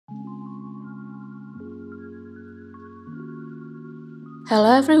Hello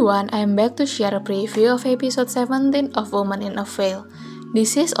everyone, I am back to share a preview of episode 17 of Woman in a Veil.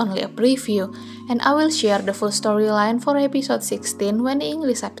 This is only a preview, and I will share the full storyline for episode 16 when the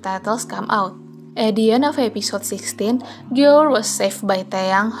English subtitles come out. At the end of episode 16, Gyeor was saved by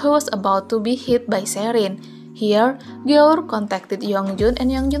Taeyang, who was about to be hit by Serin. Here, Gyeor contacted Yeongjun and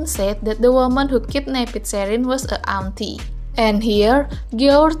Yeongjun said that the woman who kidnapped Serin was a auntie. And here,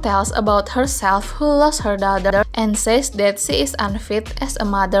 Gyeor tells about herself who lost her daughter and says that she is unfit as a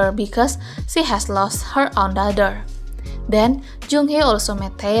mother because she has lost her own daughter. Then, Jung also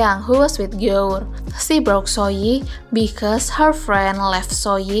met Taeyang, who was with Gyeor. She broke Soyi because her friend left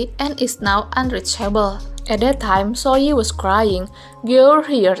Soyi and is now unreachable. At that time, Soyi was crying. Gyeor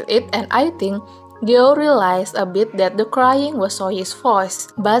heard it and I think Gyeor realized a bit that the crying was Soyi's voice,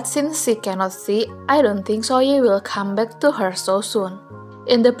 but since she cannot see, I don't think Soyi will come back to her so soon.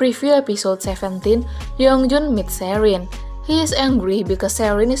 In the preview episode 17, Yeongjun meets Serin. He is angry because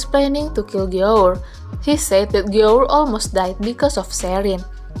Serin is planning to kill Gyeor. He said that Gyeor almost died because of Serin.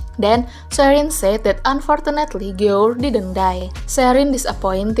 Then, Serin said that unfortunately Gyeor didn't die. Serin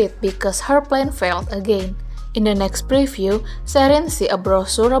disappointed because her plan failed again. In the next preview, Serin sees a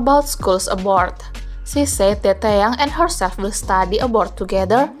brochure about school's abort. She said that Taeyang and herself will study abort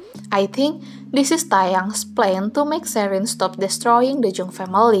together. I think this is Taeyang's plan to make Serin stop destroying the Jung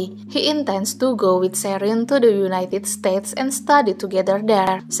family. He intends to go with Serin to the United States and study together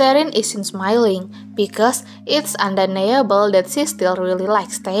there. Serin isn't smiling because it's undeniable that she still really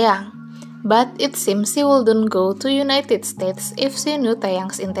likes Taeyang. But it seems she wouldn't go to United States if she knew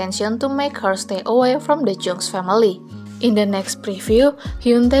Taeyang's intention to make her stay away from the Jung's family. In the next preview,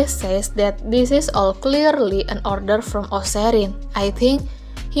 Hyuntae says that this is all clearly an order from Serin. I think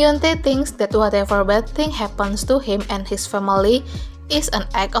Hyuntae thinks that whatever bad thing happens to him and his family is an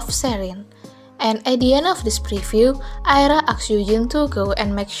act of Serin. And at the end of this preview, Aira asked Eugene to go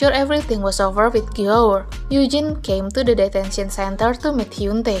and make sure everything was over with Gyeor. Eugene came to the detention center to meet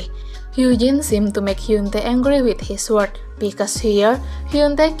Hyuntae. Eugene seemed to make Hyuntae angry with his word, because here,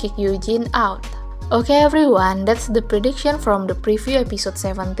 Hyuntae kicked Eugene out. Okay everyone, that's the prediction from the preview episode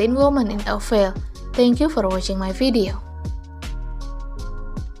 17 Woman in a Veil. Thank you for watching my video.